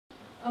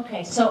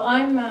Okay, so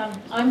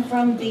I'm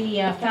from the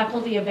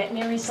Faculty of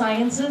Veterinary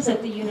Sciences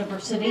at the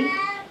university,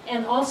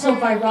 and also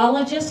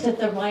virologist at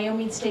the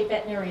Wyoming State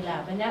Veterinary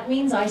Lab, and that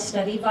means I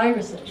study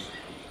viruses.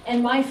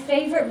 And my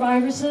favorite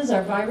viruses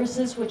are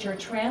viruses which are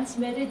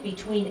transmitted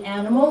between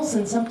animals,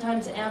 and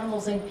sometimes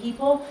animals and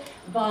people,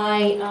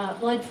 by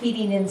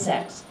blood-feeding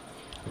insects.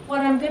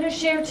 What I'm going to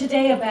share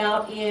today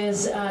about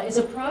is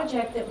a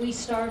project that we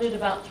started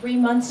about 3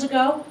 months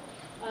ago.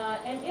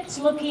 And it's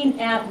looking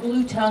at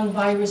Bluetongue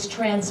virus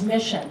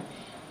transmission.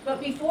 But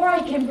before I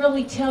can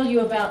really tell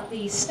you about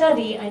the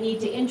study, I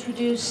need to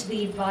introduce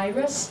the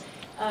virus,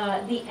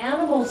 the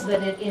animals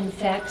that it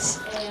infects,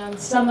 and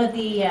some of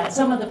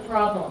the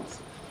problems.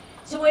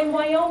 So in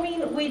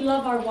Wyoming, we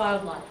love our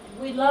wildlife.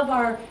 We love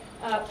our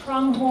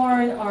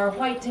pronghorn, our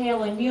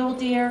whitetail and mule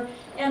deer,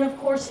 and of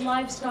course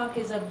livestock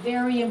is a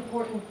very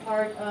important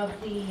part of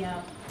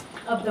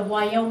the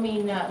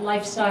Wyoming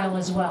lifestyle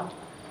as well.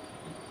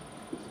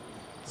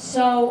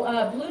 So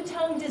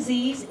Bluetongue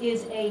disease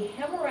is a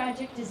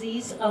hemorrhagic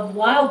disease of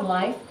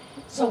wildlife.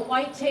 So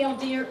white-tailed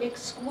deer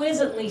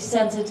exquisitely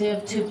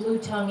sensitive to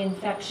Bluetongue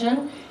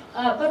infection,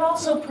 but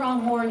also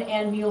pronghorn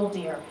and mule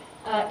deer.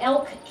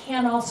 Elk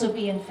can also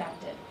be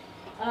infected.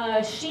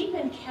 Sheep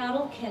and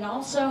cattle can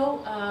also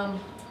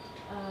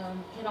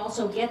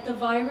get the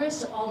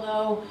virus,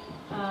 although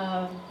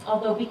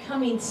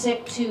becoming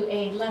sick to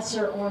a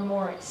lesser or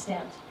more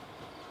extent.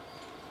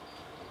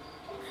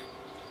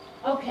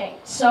 Okay,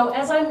 so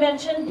as I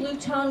mentioned,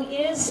 Bluetongue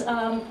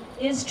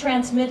is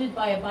transmitted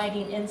by a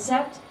biting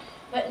insect,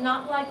 but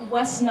not like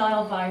West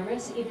Nile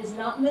virus. It is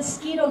not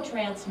mosquito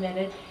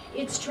transmitted.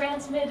 It's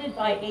transmitted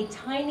by a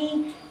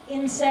tiny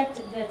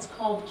insect that's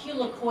called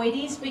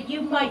Culicoides, but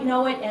you might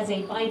know it as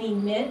a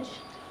biting midge,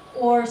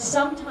 or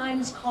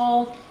sometimes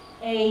called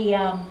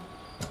a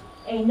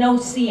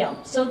no-see-um.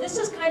 So this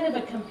is kind of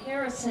a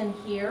comparison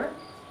here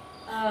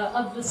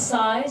of the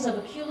size of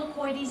a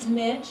Culicoides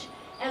midge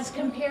as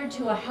compared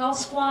to a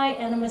housefly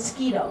and a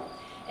mosquito.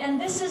 And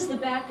this is the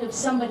back of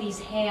somebody's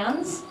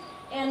hands,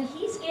 and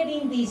he's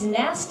getting these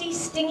nasty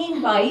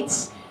stinging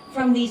bites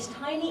from these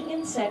tiny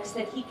insects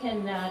that he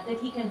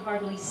can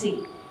hardly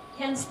see.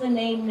 Hence the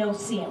name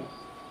no-see-um.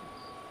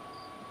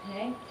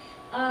 Okay.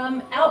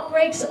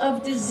 Outbreaks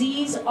of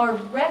disease are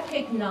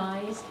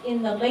recognized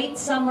in the late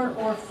summer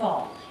or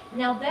fall.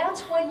 Now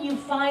that's when you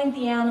find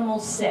the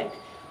animals sick.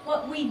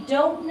 What we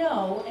don't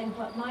know, and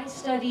what my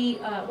study,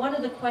 one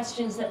of the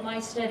questions that my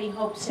study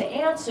hopes to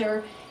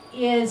answer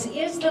is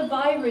the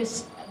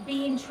virus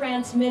being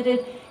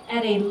transmitted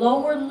at a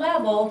lower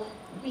level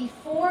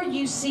before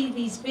you see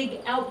these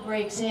big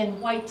outbreaks in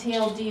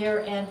white-tailed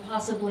deer and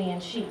possibly in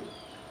sheep?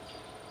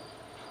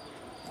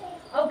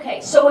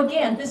 Okay, so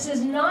again, this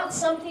is not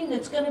something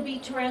that's going to be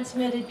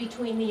transmitted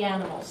between the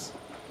animals.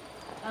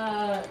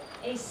 A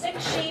sick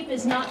sheep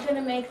is not going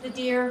to make the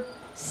deer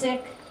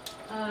sick.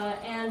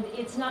 And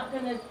it's not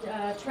going to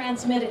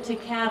transmit it to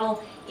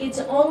cattle. It's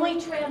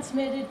only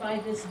transmitted by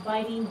this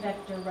biting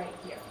vector right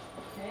here.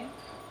 Okay?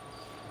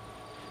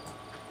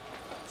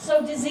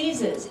 So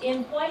diseases.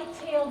 In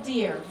white-tailed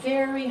deer,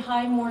 very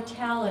high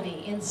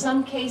mortality. In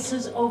some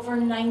cases, over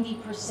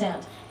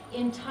 90%.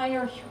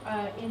 Entire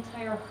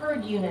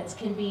herd units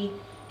can be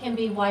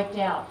wiped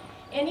out.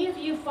 Any of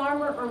you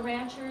farmer or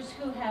ranchers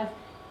who have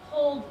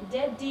pulled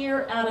dead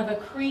deer out of a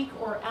creek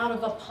or out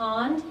of a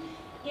pond,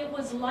 it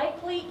was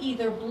likely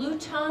either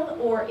Bluetongue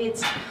or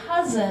its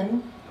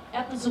cousin,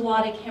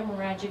 epizootic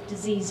hemorrhagic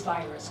disease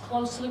virus,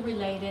 closely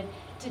related.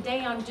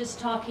 Today I'm just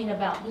talking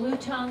about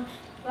Bluetongue,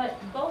 but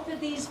both of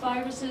these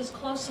viruses,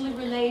 closely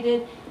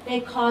related, they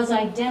cause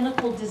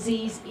identical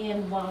disease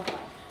in wildlife.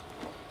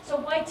 So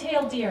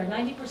white-tailed deer,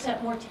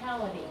 90%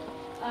 mortality.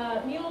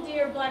 Mule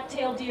deer,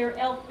 black-tailed deer,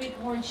 elk,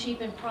 bighorn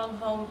sheep, and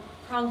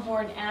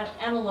pronghorn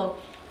antelope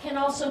can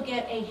also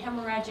get a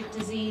hemorrhagic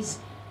disease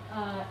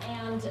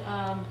and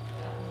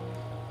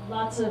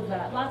lots of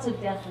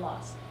death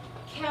loss.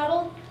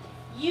 Cattle,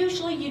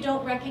 usually you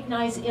don't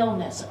recognize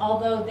illness,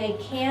 although they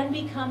can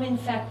become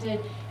infected,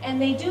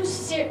 and they do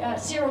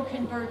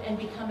seroconvert and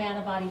become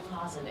antibody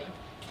positive.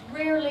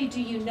 Rarely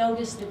do you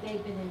notice that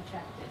they've been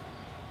infected.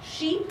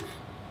 Sheep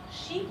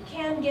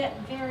can get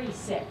very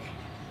sick.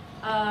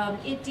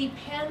 It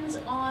depends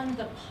on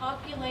the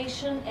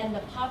population and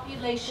the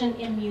population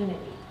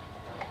immunity.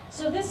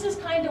 So this is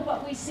kind of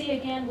what we see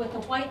again with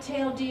the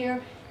white-tailed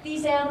deer.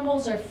 These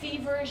animals are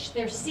feverish,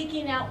 they're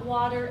seeking out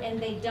water, and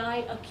they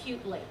die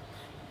acutely.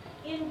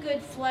 In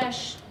good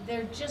flesh,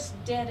 they're just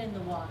dead in the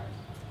water.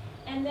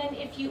 And then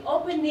if you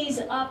open these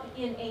up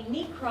in a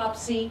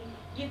necropsy,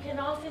 you can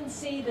often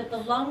see that the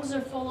lungs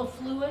are full of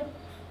fluid,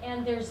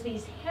 and there's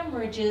these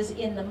hemorrhages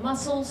in the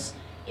muscles,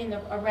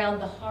 around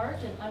the heart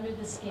and under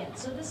the skin.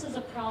 So this is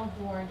a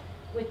pronghorn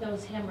with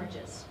those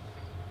hemorrhages.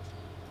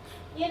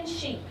 In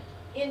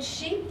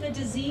sheep, the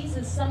disease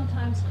is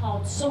sometimes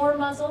called sore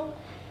muzzle,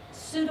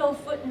 pseudo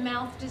foot and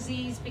mouth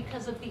disease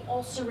because of the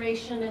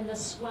ulceration and the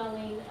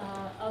swelling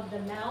of the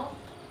mouth,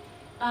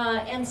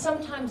 and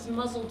sometimes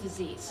muzzle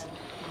disease.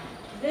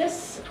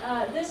 This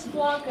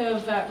flock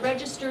of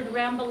registered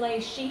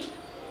Rambouillet sheep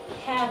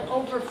had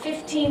over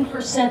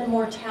 15%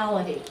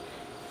 mortality.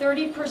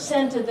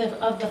 30%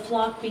 of the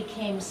flock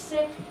became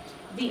sick.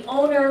 The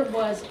owner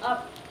was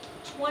up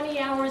 20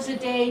 hours a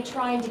day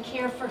trying to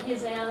care for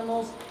his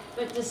animals,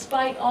 but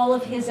despite all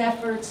of his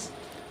efforts,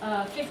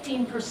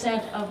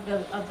 15% of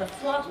the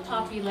flock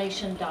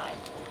population died.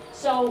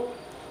 So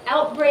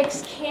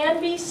outbreaks can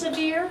be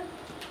severe.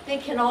 They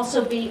can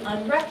also be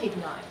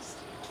unrecognized.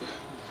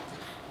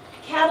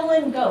 Cattle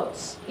and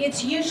goats,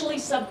 it's usually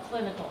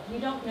subclinical. You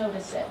don't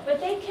notice it. But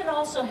they can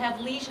also have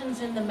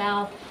lesions in the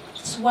mouth,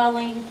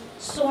 swelling,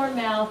 sore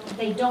mouth.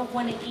 They don't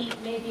want to eat,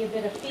 maybe a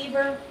bit of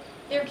fever.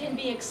 There can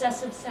be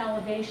excessive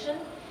salivation.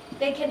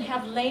 They can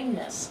have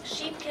lameness.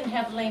 Sheep can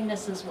have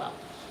lameness as well.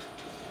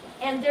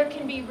 And there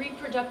can be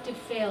reproductive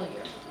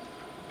failure.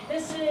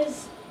 This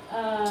is,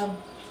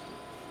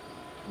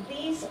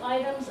 these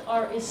items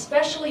are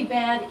especially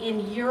bad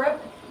in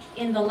Europe.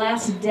 In the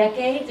last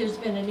decade, there's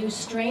been a new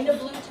strain of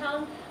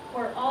Bluetongue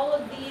where all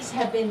of these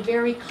have been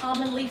very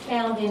commonly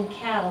found in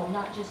cattle,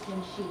 not just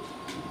in sheep.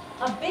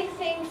 A big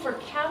thing for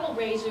cattle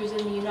raisers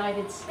in the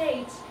United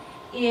States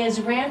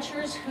is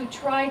ranchers who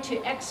try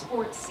to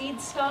export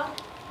seed stock.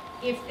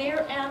 If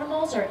their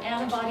animals are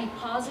antibody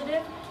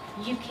positive,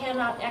 you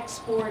cannot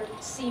export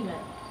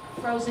semen,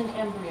 frozen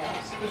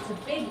embryos. It's a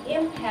big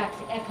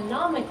impact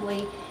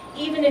economically,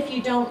 even if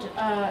you don't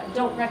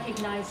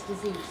recognize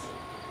disease.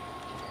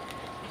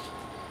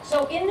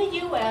 So in the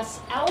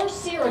U.S., our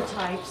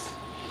serotypes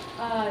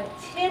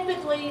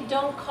typically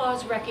don't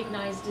cause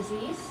recognized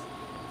disease,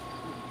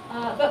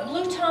 but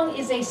Bluetongue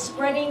is a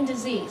spreading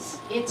disease.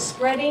 It's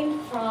spreading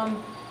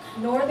from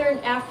northern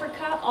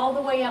Africa all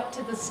the way up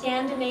to the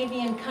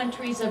Scandinavian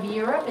countries of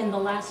Europe in the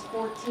last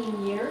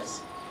 14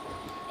 years.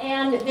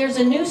 And there's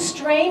a new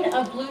strain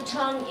of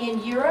Bluetongue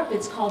in Europe.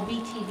 It's called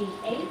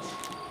BTV8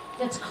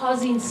 that's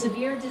causing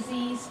severe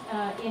disease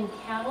in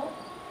cattle.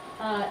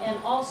 And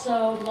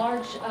also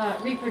large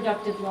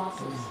reproductive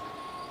losses.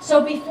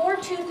 So before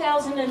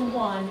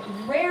 2001,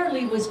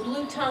 rarely was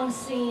Bluetongue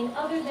seen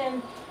other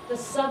than the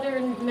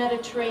southern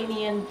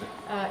Mediterranean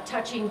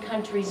touching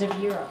countries of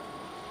Europe.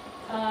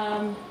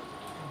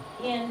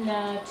 In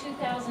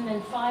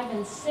 2005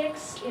 and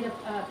 6,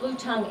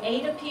 Bluetongue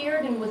 8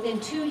 appeared, and within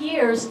 2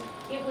 years,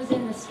 it was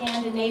in the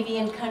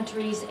Scandinavian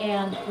countries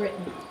and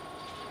Britain.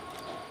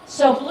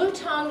 So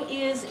Bluetongue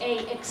is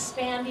an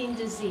expanding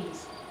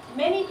disease.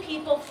 Many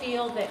people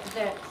feel that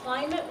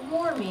climate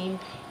warming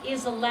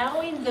is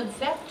allowing the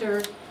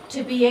vector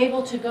to be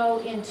able to go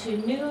into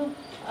new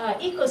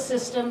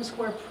ecosystems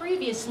where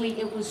previously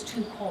it was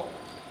too cold.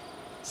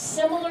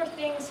 Similar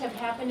things have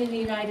happened in the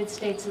United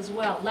States as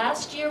well.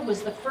 Last year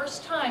was the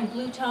first time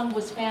Bluetongue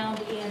was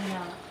found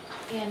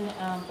in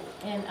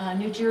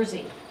New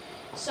Jersey.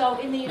 So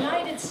in the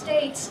United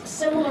States,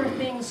 similar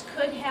things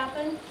could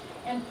happen,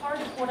 and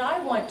part of what I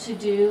want to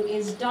do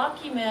is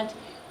document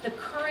the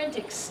current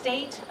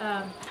extent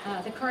of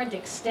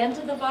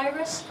the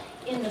virus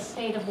in the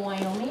state of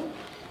Wyoming,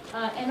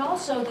 and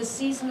also the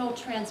seasonal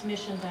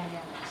transmission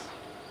dynamics.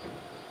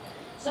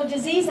 So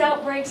disease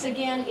outbreaks,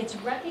 again, it's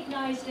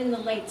recognized in the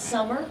late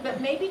summer, but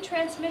maybe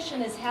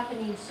transmission is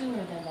happening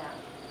sooner than that.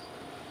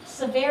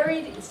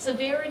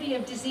 Severity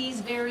of disease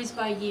varies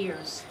by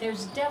years.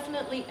 There's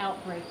definitely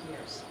outbreak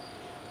years.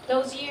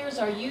 Those years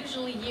are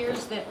usually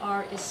years that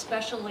are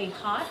especially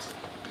hot.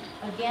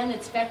 Again,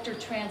 it's vector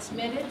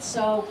transmitted,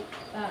 so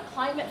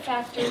climate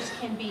factors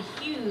can be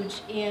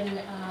huge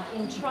in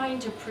trying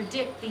to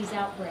predict these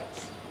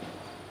outbreaks.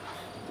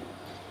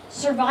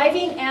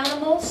 Surviving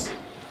animals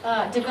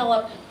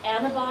develop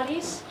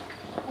antibodies,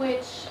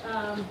 which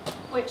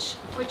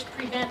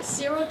prevent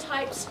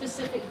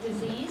serotype-specific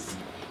disease,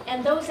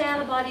 and those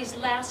antibodies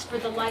last for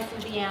the life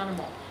of the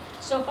animal.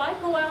 So if I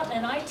go out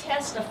and I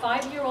test a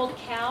 5-year-old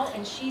cow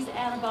and she's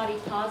antibody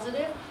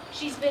positive,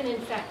 she's been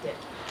infected.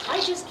 I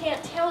just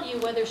can't tell you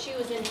whether she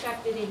was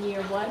infected in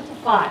year 1 to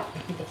 5.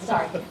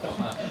 Sorry.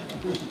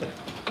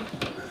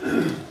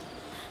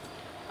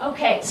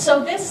 Okay,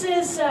 so this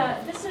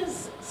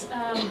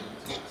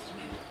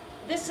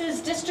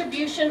is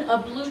distribution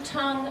of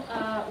Bluetongue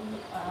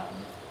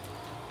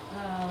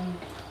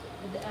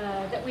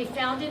that we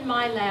found in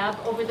my lab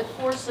over the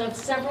course of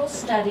several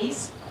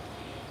studies.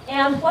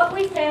 And what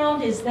we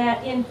found is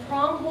that in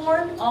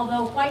pronghorn,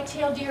 although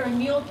white-tailed deer and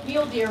mule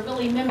deer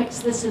really mimics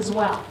this as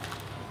well,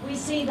 we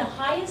see the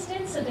highest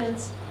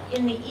incidence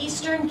in the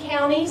eastern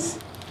counties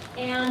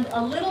and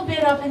a little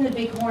bit up in the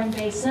Bighorn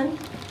Basin.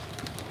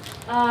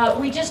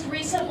 We just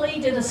recently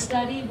did a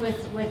study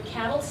with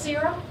cattle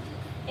sera,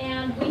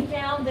 and we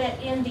found that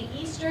in the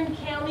eastern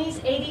counties,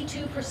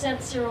 82%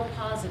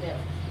 seropositive.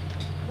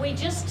 We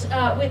just,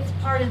 with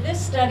part of this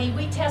study,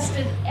 we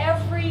tested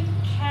every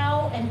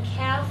cow and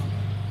calf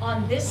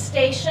on this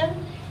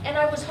station, and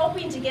I was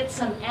hoping to get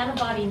some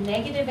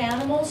antibody-negative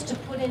animals to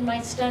put in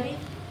my study.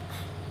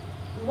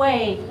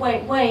 Way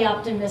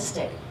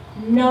optimistic.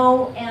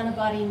 No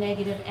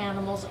antibody-negative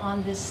animals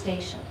on this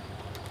station.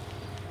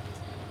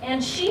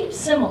 And sheep,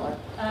 similar.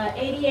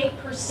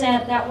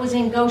 88%, that was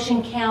in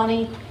Goshen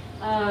County.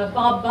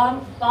 Bob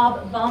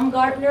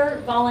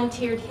Baumgartner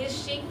volunteered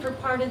his sheep for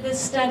part of this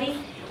study,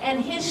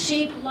 and his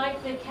sheep,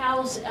 like the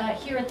cows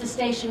here at the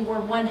station, were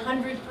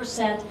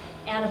 100%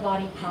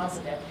 antibody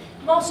positive.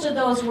 Most of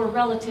those were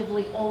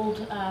relatively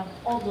old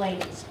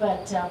ladies,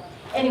 but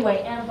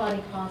anyway,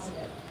 antibody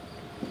positive.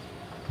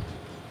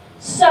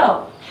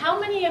 So, how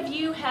many of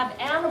you have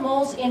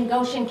animals in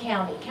Goshen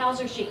County,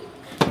 cows or sheep?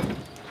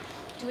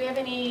 Do we have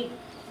any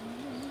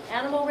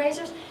animal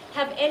raisers?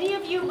 Have any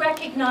of you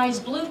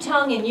recognized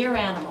Bluetongue in your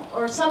animal,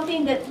 or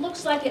something that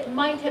looks like it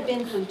might have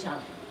been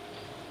Bluetongue?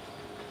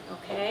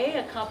 Okay,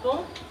 a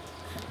couple.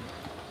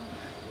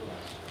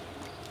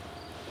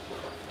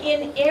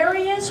 In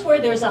areas where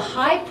there's a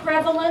high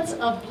prevalence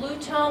of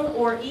Bluetongue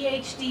or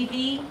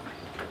EHDV,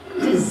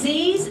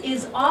 disease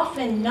is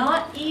often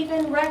not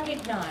even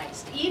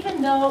recognized,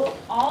 even though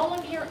all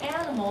of your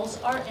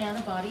animals are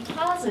antibody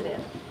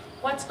positive.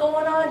 What's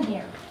going on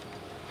here?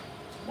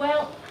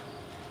 Well,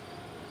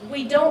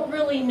 we don't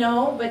really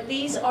know, but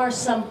these are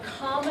some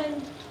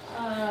common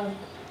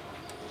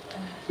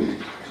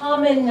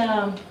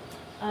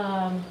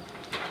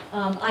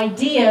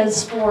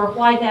ideas for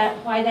why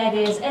that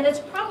is, and it's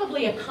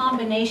probably a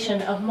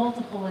combination of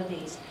multiple of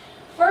these.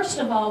 First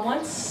of all,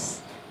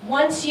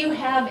 once you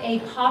have a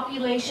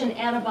population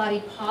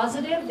antibody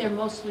positive, they're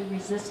mostly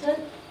resistant.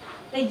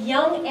 The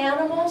young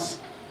animals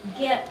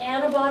get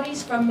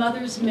antibodies from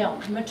mother's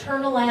milk,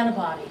 maternal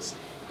antibodies.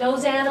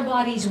 Those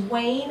antibodies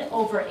wane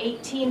over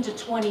 18 to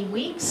 20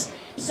 weeks.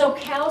 So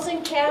cows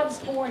and calves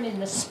born in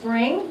the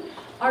spring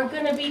are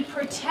going to be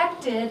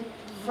protected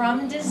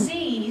from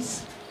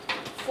disease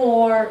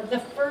for the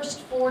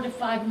first 4 to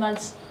 5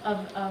 months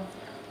of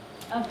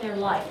their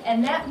life.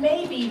 And that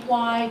may be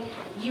why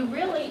you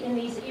really, in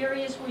these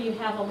areas where you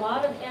have a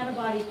lot of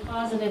antibody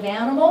positive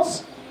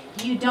animals,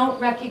 you don't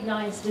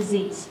recognize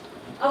disease.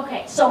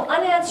 Okay, so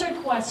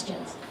unanswered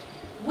questions.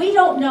 We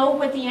don't know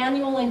what the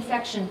annual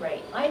infection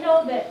rate. I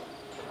know that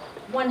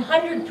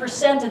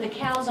 100% of the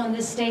cows on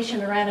this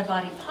station are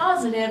antibody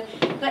positive,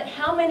 but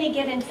how many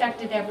get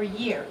infected every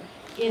year?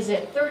 Is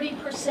it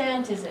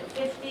 30%? Is it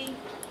 50%?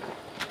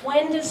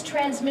 When does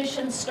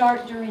transmission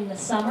start during the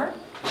summer?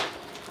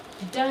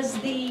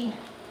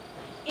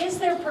 Is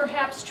there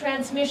perhaps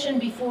transmission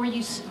before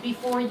you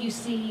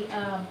see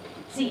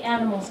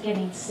animals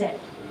getting sick?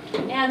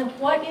 And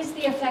what is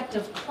the effect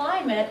of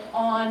climate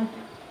on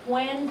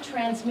when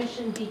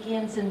transmission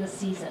begins in the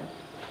season?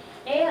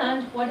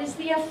 And what is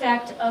the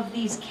effect of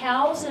these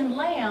cows and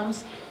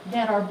lambs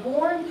that are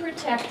born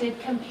protected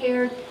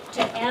compared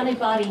to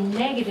antibody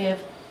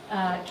negative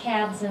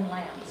calves and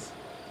lambs?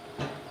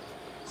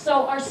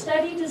 So our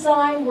study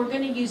design, we're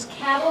going to use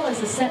cattle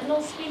as a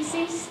sentinel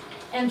species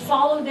and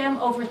follow them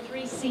over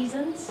 3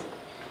 seasons.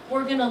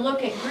 We're going to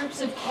look at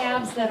groups of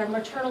calves that are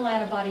maternal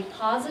antibody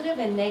positive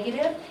and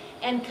negative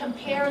and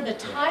compare the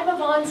time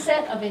of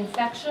onset of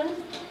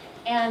infection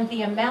and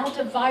the amount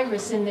of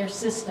virus in their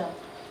system.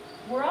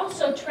 We're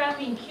also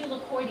trapping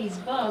culicoides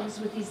bugs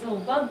with these little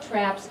bug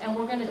traps, and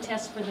we're going to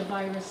test for the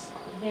virus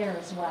there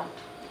as well.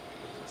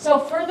 So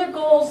further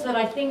goals that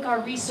I think our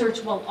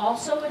research will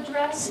also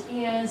address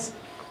is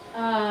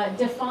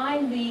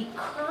define the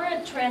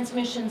current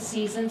transmission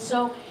season.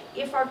 So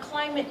if our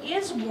climate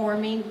is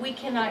warming, we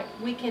can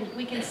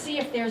see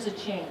if there's a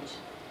change.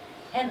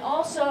 And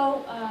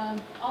also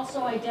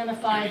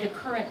identify the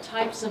current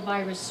types of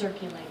virus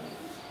circulating.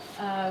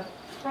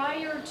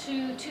 Prior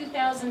to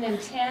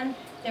 2010,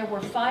 there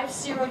were 5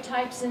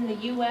 serotypes in the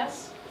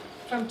U.S.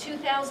 From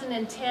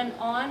 2010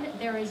 on,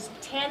 there is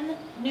 10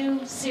 new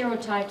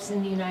serotypes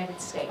in the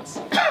United States.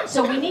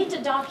 So we need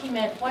to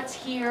document what's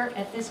here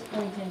at this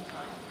point in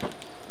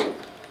time.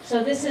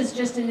 So this is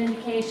just an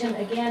indication.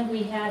 Again,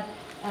 we had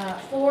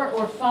 4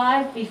 or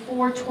 5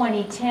 before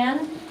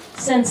 2010.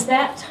 Since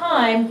that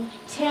time,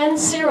 10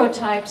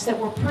 serotypes that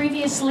were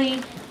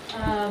previously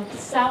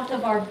south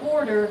of our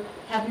border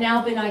have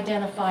now been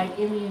identified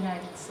in the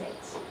United States.